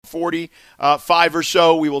7:45 or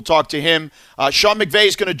so. We will talk to him. Sean McVay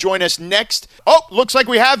is going to join us next. Oh, looks like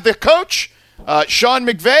we have the coach. Sean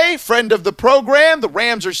McVay, friend of the program. The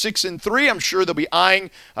Rams are 6-3. I'm sure they'll be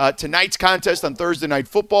eyeing tonight's contest on Thursday Night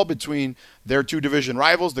Football between their two division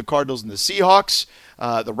rivals, the Cardinals and the Seahawks.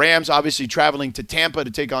 The Rams obviously traveling to Tampa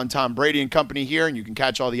to take on Tom Brady and company here, and you can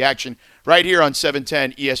catch all the action right here on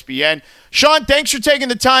 710 ESPN. Sean, thanks for taking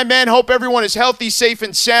the time, man. Hope everyone is healthy, safe,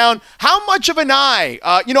 and sound. How much of an eye,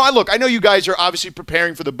 I know you guys are obviously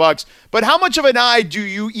preparing for the Bucs, but how much of an eye do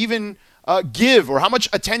you even give, or how much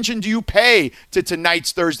attention do you pay to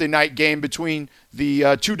tonight's Thursday night game between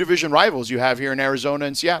the two division rivals you have here in Arizona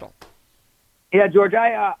and Seattle? Yeah, George,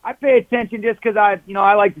 I pay attention just because I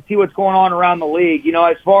like to see what's going on around the league.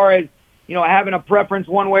 As far as having a preference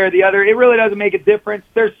one way or the other, it really doesn't make a difference.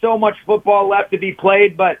 There's so much football left to be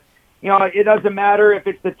played, but it doesn't matter if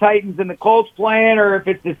it's the Titans and the Colts playing or if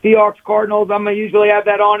it's the Seahawks Cardinals. I'm gonna usually have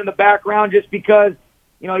that on in the background just because.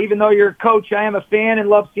 Even though you're a coach, I am a fan and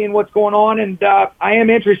love seeing what's going on, and I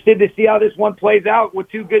am interested to see how this one plays out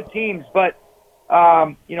with two good teams. But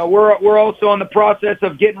we're also in the process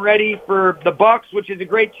of getting ready for the Bucs, which is a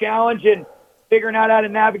great challenge, and figuring out how to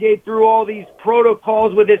navigate through all these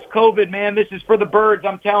protocols with this COVID. Man, this is for the birds,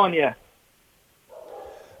 I'm telling you.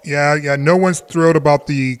 Yeah, no one's thrilled about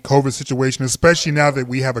the COVID situation, especially now that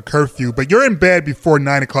we have a curfew. But you're in bed before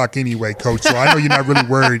 9 o'clock anyway, Coach, so I know you're not really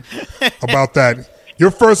worried about that. You're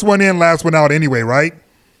first one in, last one out anyway, right?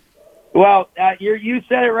 Well, you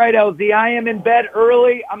said it right, LZ. I am in bed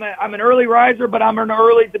early. I'm an early riser, but I'm an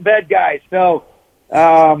early to bed guy. So,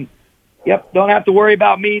 yep, don't have to worry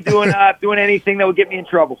about me doing anything that would get me in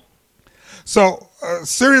trouble. So,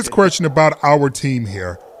 serious question about our team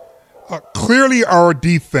here. Clearly, our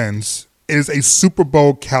defense is a Super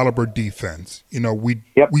Bowl caliber defense.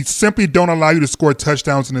 We simply don't allow you to score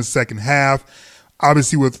touchdowns in the second half.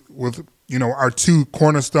 Obviously, with our two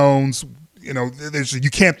cornerstones, you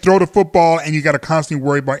can't throw the football, and you got to constantly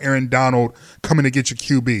worry about Aaron Donald coming to get your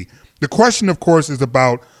QB. The question, of course, is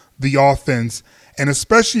about the offense, and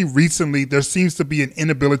especially recently, there seems to be an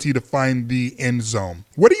inability to find the end zone.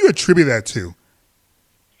 What do you attribute that to?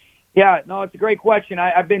 Yeah, no, it's a great question.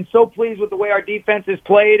 I've been so pleased with the way our defense has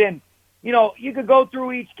played, and you could go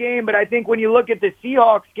through each game, but I think when you look at the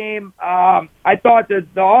Seahawks game, I thought that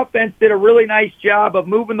the offense did a really nice job of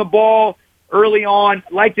moving the ball early on.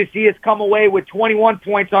 I'd like to see us come away with 21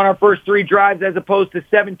 points on our first three drives as opposed to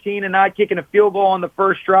 17 and not kicking a field goal on the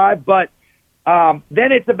first drive. But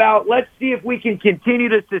then it's about, let's see if we can continue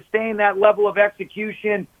to sustain that level of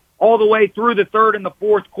execution all the way through the third and the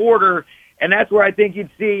fourth quarter. And that's where I think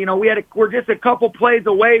you'd see, we're just a couple plays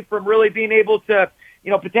away from really being able to,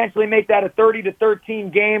 potentially make that a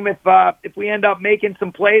 30-13 game if we end up making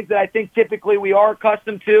some plays that I think typically we are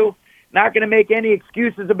accustomed to. Not going to make any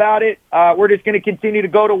excuses about it. We're just going to continue to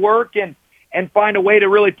go to work and find a way to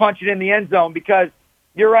really punch it in the end zone, because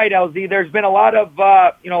you're right, LZ. There's been a lot of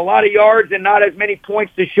yards and not as many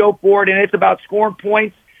points to show for it, and it's about scoring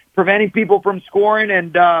points, preventing people from scoring,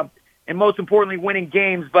 and most importantly, winning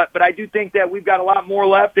games. But I do think that we've got a lot more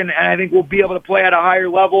left, and I think we'll be able to play at a higher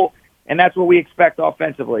level, and that's what we expect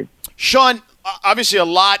offensively. Sean, obviously a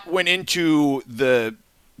lot went into the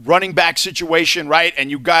running back situation, right? And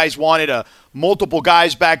you guys wanted multiple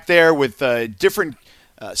guys back there with different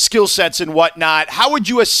skill sets and whatnot. How would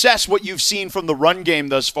you assess what you've seen from the run game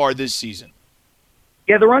thus far this season?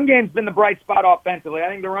 Yeah, the run game's been the bright spot offensively. I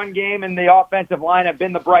think the run game and the offensive line have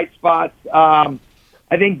been the bright spots.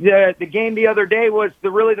 I think the game the other day was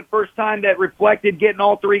really the first time that reflected getting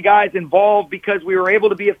all three guys involved, because we were able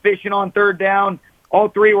to be efficient on third down. All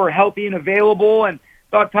three were healthy and available, and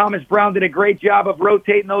thought Thomas Brown did a great job of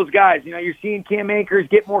rotating those guys. You're seeing Cam Akers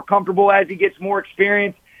get more comfortable as he gets more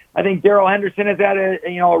experience. I think Darrell Henderson has had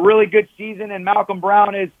a really good season, and Malcolm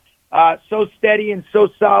Brown is so steady and so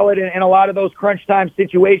solid in a lot of those crunch time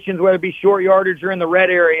situations, whether it be short yardage or in the red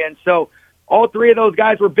area. And so all three of those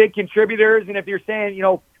guys were big contributors. And if you're saying,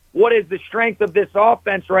 what is the strength of this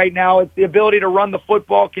offense right now, it's the ability to run the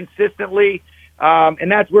football consistently.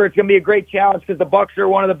 And that's where it's going to be a great challenge, because the Bucs are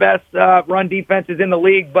one of the best run defenses in the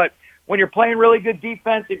league. But when you're playing really good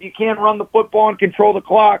defense, if you can't run the football and control the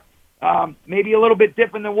clock, maybe a little bit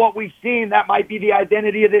different than what we've seen, that might be the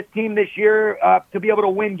identity of this team this year, to be able to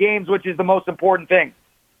win games, which is the most important thing.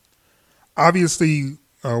 Obviously,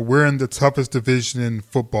 we're in the toughest division in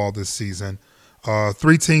football this season.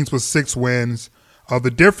 3 teams with 6 wins.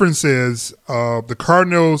 The difference is the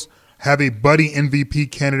Cardinals have a buddy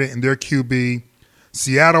MVP candidate in their QB.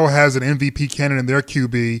 Seattle has an MVP candidate in their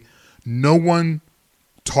QB. No one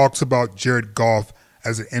talks about Jared Goff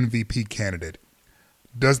as an MVP candidate.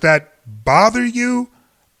 Does that bother you?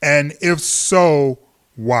 And if so,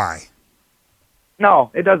 why?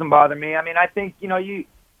 No, it doesn't bother me. I mean, I think, we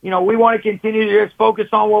want to continue to just focus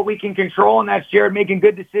on what we can control, and that's Jared making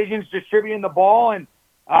good decisions, distributing the ball, and,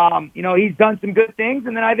 he's done some good things,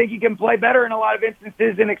 and then I think he can play better in a lot of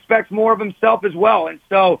instances and expects more of himself as well. And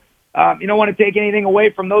so, you don't want to take anything away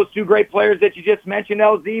from those two great players that you just mentioned,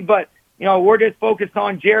 LZ, but, we're just focused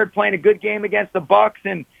on Jared playing a good game against the Bucs,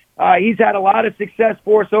 and he's had a lot of success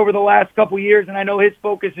for us over the last couple of years, and I know his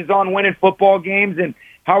focus is on winning football games, and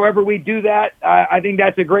however we do that, I think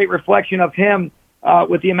that's a great reflection of him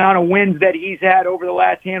with the amount of wins that he's had over the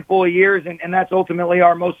last handful of years, and that's ultimately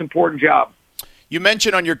our most important job. You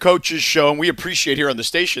mentioned on your coach's show, and we appreciate here on the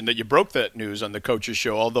station that you broke that news on the coach's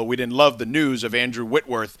show, although we didn't love the news of Andrew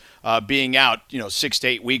Whitworth being out, 6 to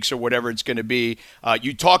 8 weeks or whatever it's going to be.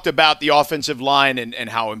 You talked about the offensive line and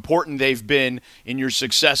how important they've been in your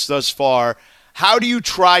success thus far. How do you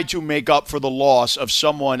try to make up for the loss of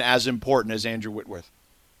someone as important as Andrew Whitworth?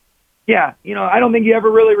 Yeah, I don't think you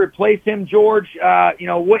ever really replace him, George.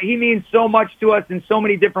 What he means so much to us in so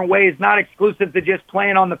many different ways, not exclusive to just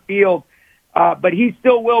playing on the field. But he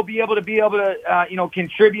still will be able to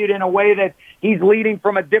contribute in a way that he's leading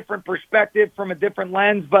from a different perspective, from a different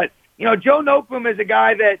lens. But, Joe Noteboom is a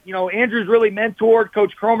guy that, Andrew's really mentored.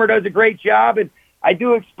 Coach Cromer does a great job, and I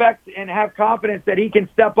do expect and have confidence that he can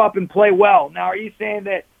step up and play well. Now, are you saying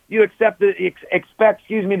that you expect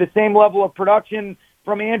the same level of production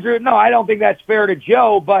from Andrew? No, I don't think that's fair to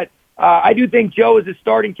Joe, but I do think Joe is a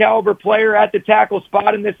starting caliber player at the tackle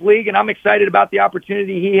spot in this league, and I'm excited about the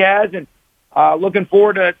opportunity he has, and looking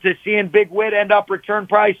forward to seeing Big Whit end up return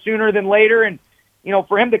probably sooner than later. And,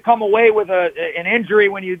 for him to come away with an injury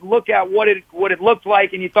when you look at what it looked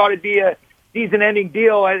like and you thought it'd be a season-ending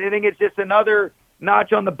deal, I think it's just another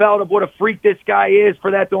notch on the belt of what a freak this guy is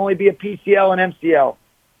for that to only be a PCL and MCL.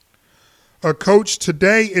 Coach,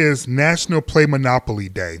 today is National Play Monopoly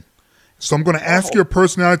Day. So I'm going to ask you a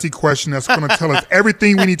personality question that's going to tell us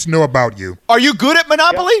everything we need to know about you. Are you good at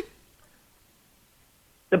Monopoly? Yep.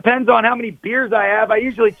 Depends on how many beers I have. I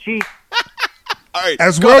usually cheat. All right.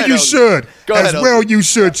 As well you should. As well you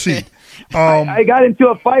should cheat. I got into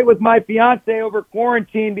a fight with my fiance over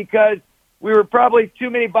quarantine because we were probably too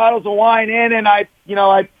many bottles of wine in, and I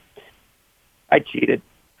cheated.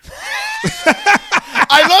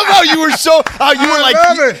 I love how you were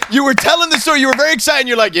you were telling the story. You were very excited. And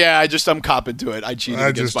you're like, yeah, I'm copping to it. I cheated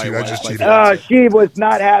against my wife. She was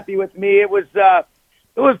not happy with me. It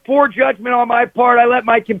was poor judgment on my part. I let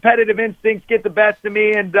my competitive instincts get the best of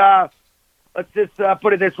me, and let's just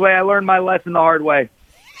put it this way. I learned my lesson the hard way.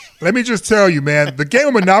 Let me just tell you, man, the game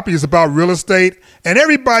of Monopoly is about real estate, and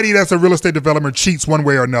everybody that's a real estate developer cheats one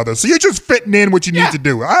way or another. So you're just fitting in what you need to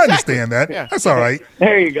do. I understand that. Yeah. That's all right.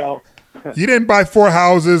 There you go. You didn't buy 4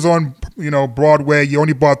 houses on, Broadway. You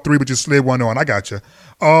only bought 3, but you slid one on. I got you.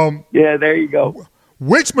 Yeah, there you go.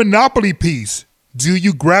 Which Monopoly piece do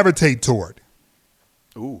you gravitate toward?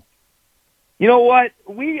 Ooh. You know what?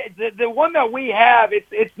 The one that we have,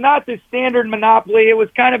 it's not the standard Monopoly. It was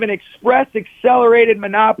kind of an express accelerated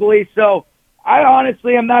Monopoly. So I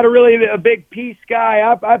honestly am not really a big piece guy.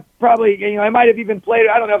 I probably, I might have even played,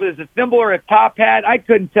 I don't know if it was a thimble or a top hat. I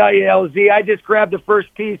couldn't tell you, LZ. I just grabbed the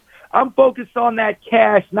first piece. I'm focused on that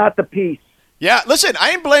cash, not the piece. Yeah, listen,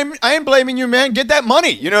 I ain't blaming you, man. Get that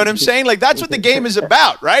money. You know what I'm saying? Like, that's what the game is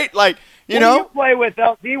about, right? Like, What do you play with,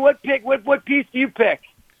 LZ? What piece do you pick?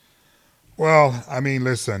 Well, I mean,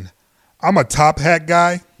 listen, I'm a top hat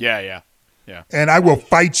guy. Yeah. And I will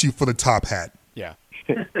fight you for the top hat. Yeah.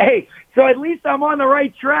 Hey, so at least I'm on the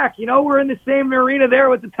right track. We're in the same arena there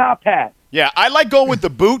with the top hat. Yeah, I like going with the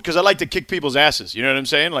boot because I like to kick people's asses. You know what I'm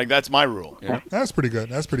saying? Like, that's my rule. Yeah. That's pretty good.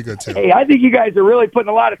 That's pretty good, too. Hey, I think you guys are really putting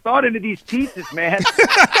a lot of thought into these pieces, man.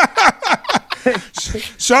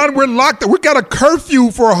 Sean, we're locked. We got a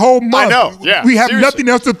curfew for a whole month. I know, yeah. We have nothing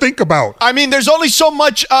else to think about. I mean, there's only so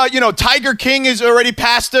much, Tiger King is already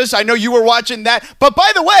past us. I know you were watching that. But by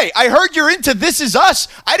the way, I heard you're into This Is Us.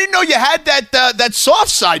 I didn't know you had that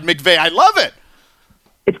soft side, McVay. I love it.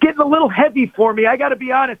 It's getting a little heavy for me. I got to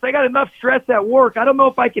be honest. I got enough stress at work. I don't know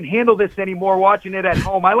if I can handle this anymore watching it at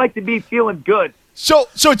home. I like to be feeling good. So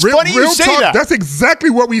it's funny you say that. That's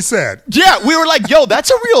exactly what we said. Yeah, we were like, yo,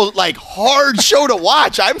 that's a real, hard show to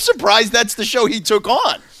watch. I'm surprised that's the show he took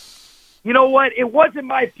on. You know what? It wasn't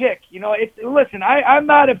my pick. Listen, I'm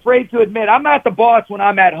not afraid to admit I'm not the boss when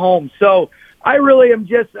I'm at home. So I really am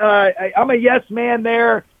just I'm a yes man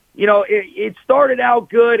there. It started out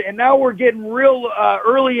good, and now we're getting real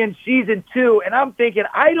early in season 2, and I'm thinking,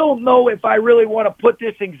 I don't know if I really want to put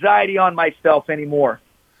this anxiety on myself anymore.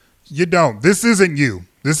 You don't. This isn't you.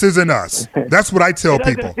 This isn't us. That's what I tell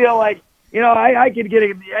people. Feel like I could get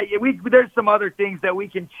there's some other things that we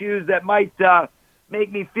can choose that might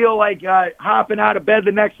make me feel like hopping out of bed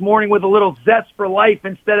the next morning with a little zest for life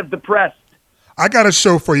instead of depressed. I got a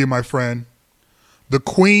show for you, my friend. The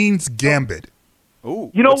Queen's Gambit.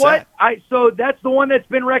 Ooh, you know what? That? So that's the one that's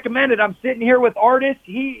been recommended. I'm sitting here with Artis.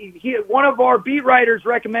 He one of our beat writers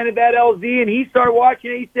recommended that LZ, and he started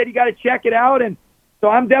watching it. He said you got to check it out, and so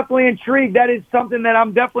I'm definitely intrigued. That is something that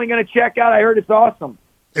I'm definitely going to check out. I heard it's awesome.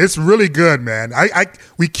 It's really good, man.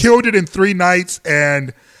 We killed it in 3 nights,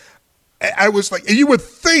 and I was like, you would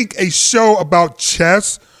think a show about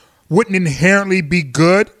chess wouldn't inherently be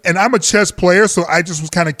good, and I'm a chess player, so I just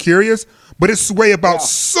was kind of curious. But it's way about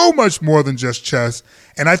so much more than just chess,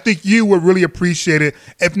 and I think you would really appreciate it.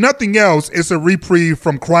 If nothing else, it's a reprieve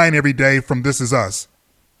from crying every day from This Is Us.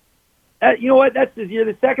 You know what? You're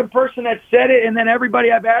the second person that said it, and then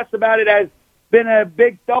everybody I've asked about it has been a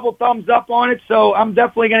big double thumbs up on it, so I'm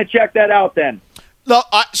definitely going to check that out then. No,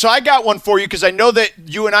 so I got one for you because I know that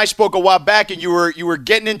you and I spoke a while back, and you were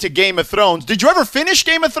getting into Game of Thrones. Did you ever finish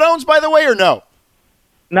Game of Thrones, by the way, or no?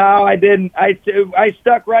 No, I didn't. I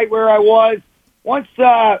stuck right where I was. Once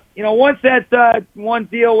that one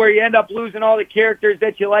deal where you end up losing all the characters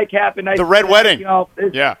that you like happened. The Red Wedding.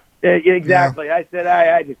 Yeah. Exactly. Yeah. I said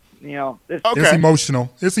I just okay.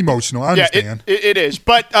 It's emotional. I understand. Yeah, it is.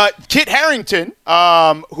 But Kit Harington,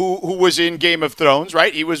 who was in Game of Thrones,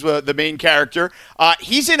 right? He was the main character.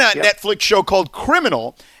 He's in a Netflix show called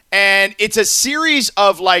Criminal, and it's a series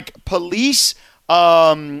of like police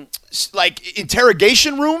like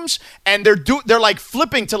interrogation rooms, and they're like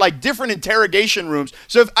flipping to like different interrogation rooms.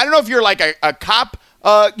 So I don't know if you're like a cop,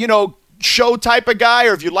 show type of guy,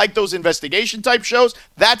 or if you like those investigation type shows.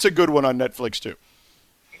 That's a good one on Netflix too.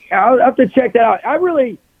 I'll have to check that out. I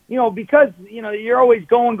really, because you're always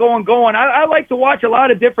going. I like to watch a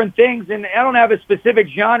lot of different things, and I don't have a specific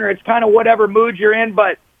genre. It's kind of whatever mood you're in.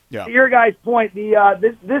 But to your guys' point,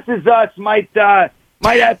 This Is Us might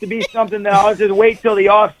have to be something that I'll just wait till the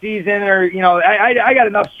off season, or I got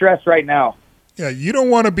enough stress right now. Yeah, you don't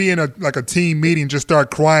want to be in a team meeting and just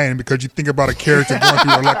start crying because you think about a character going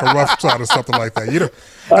through like a rough spot or something like that.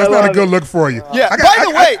 That's not a good look for you. Yeah. By the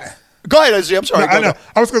way, go ahead, Izzy. I'm sorry. No,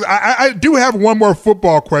 I do have one more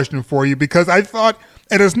football question for you because I thought.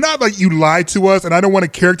 And it's not like you lied to us, and I don't want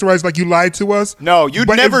to characterize like you lied to us. No, you'd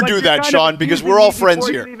never do that, Sean, because we're all friends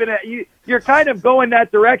here. You're kind of going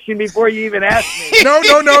that direction before you even asked me. No.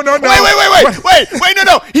 Wait,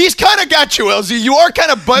 no. He's kind of got you, LZ. You are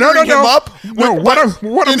kind of buttering him up. You're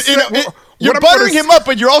buttering him up,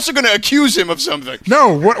 but you're also going to accuse him of something.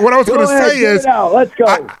 No, what I was going to say is let's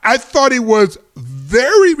go. I thought it was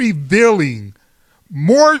very revealing,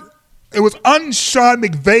 it was un-Sean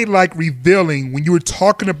McVay-like revealing when you were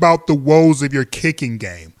talking about the woes of your kicking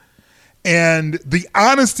game. And the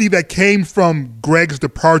honesty that came from Greg's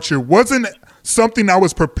departure wasn't something I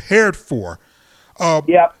was prepared for.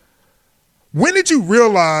 When did you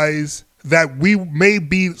realize that we may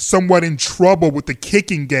be somewhat in trouble with the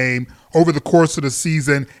kicking game over the course of the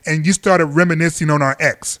season, and you started reminiscing on our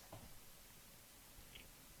ex?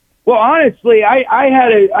 Well, honestly, I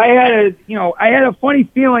had a funny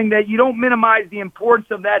feeling that you don't minimize the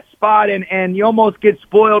importance of that spot, and you almost get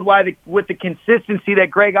spoiled with the consistency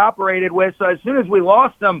that Greg operated with. So as soon as we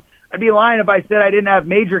lost him, I'd be lying if I said I didn't have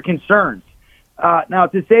major concerns. Now,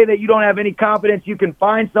 to say that you don't have any confidence you can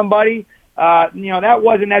find somebody, that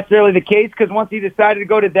wasn't necessarily the case, because once he decided to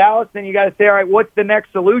go to Dallas, then you got to say, all right, what's the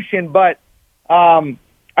next solution? But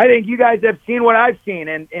I think you guys have seen what I've seen,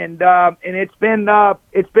 and it's been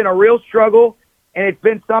a real struggle, and it's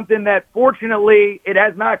been something that fortunately it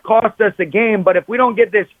has not cost us a game. But if we don't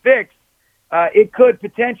get this fixed, it could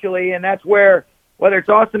potentially, and that's where, whether it's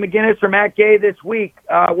Austin McGinnis or Matt Gay this week,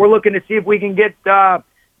 we're looking to see if we can get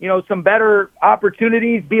some better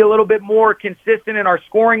opportunities, be a little bit more consistent in our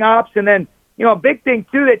scoring ops, and then a big thing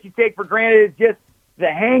too that you take for granted is just the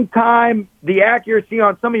hang time, the accuracy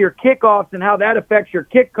on some of your kickoffs, and how that affects your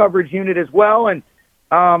kick coverage unit as well. And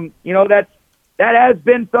that has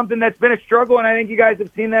been something that's been a struggle, and I think you guys have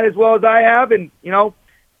seen that as well as I have, and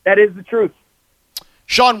that is the truth.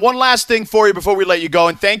 Sean, one last thing for you before we let you go,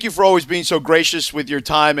 and thank you for always being so gracious with your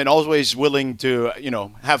time and always willing to,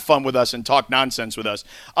 have fun with us and talk nonsense with us.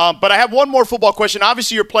 But I have one more football question.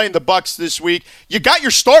 Obviously, you're playing the Bucs this week. You got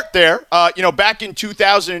your start there, back in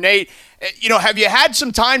 2008. Have you had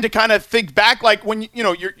some time to kind of think back, like when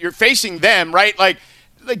you're facing them, right? Like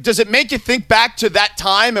like, does it make you think back to that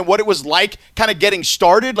time and what it was like kind of getting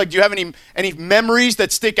started? Like, do you have any memories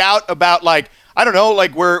that stick out about, like, I don't know,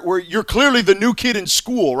 like where you're clearly the new kid in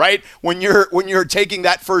school, right? When you're taking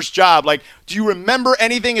that first job, like, do you remember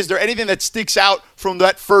anything? Is there anything that sticks out from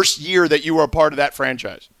that first year that you were a part of that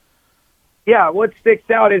franchise? Yeah, what sticks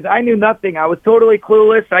out is I knew nothing. I was totally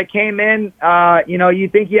clueless. I came in, you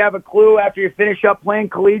think you have a clue after you finish up playing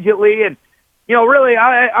collegiately. And, really,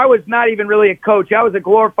 I was not even really a coach. I was a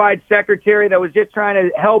glorified secretary that was just trying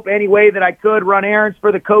to help any way that I could, run errands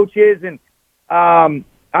for the coaches. And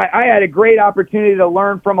I had a great opportunity to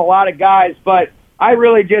learn from a lot of guys, but I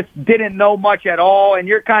really just didn't know much at all. And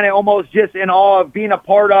you're kind of almost just in awe of being a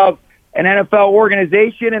part of an NFL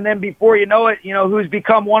organization. And then before you know it, who's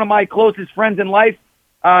become one of my closest friends in life,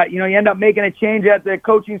 you end up making a change at the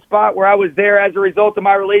coaching spot where I was there as a result of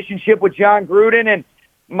my relationship with John Gruden. And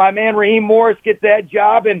my man Raheem Morris gets that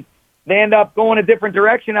job, and they end up going a different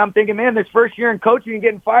direction. I'm thinking, man, this first year in coaching and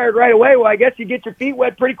getting fired right away, well, I guess you get your feet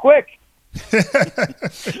wet pretty quick.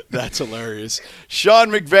 That's hilarious.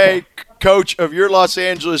 Sean McVay, coach of your Los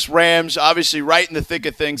Angeles Rams, obviously right in the thick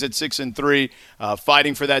of things at 6-3,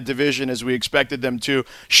 fighting for that division as we expected them to.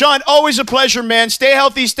 Sean, always a pleasure, man. Stay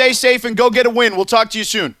healthy, stay safe, and go get a win. We'll talk to you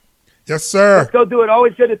soon. Yes, sir. Let's go do it.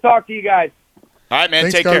 Always good to talk to you guys. All right, man.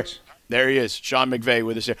 Thanks, take Coach. care. There he is, Sean McVay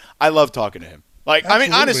with us here. I love talking to him. Like,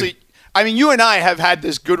 Absolutely. Honestly, you and I have had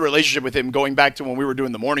this good relationship with him going back to when we were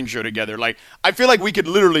doing the morning show together. Like, I feel like we could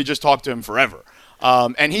literally just talk to him forever.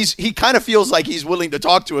 And he kind of feels like he's willing to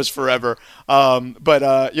talk to us forever.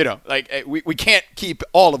 But we can't keep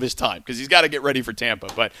all of his time because he's got to get ready for Tampa.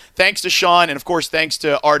 But thanks to Sean, and, of course, thanks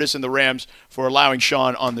to Artis and the Rams for allowing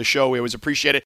Sean on the show. We always appreciate it.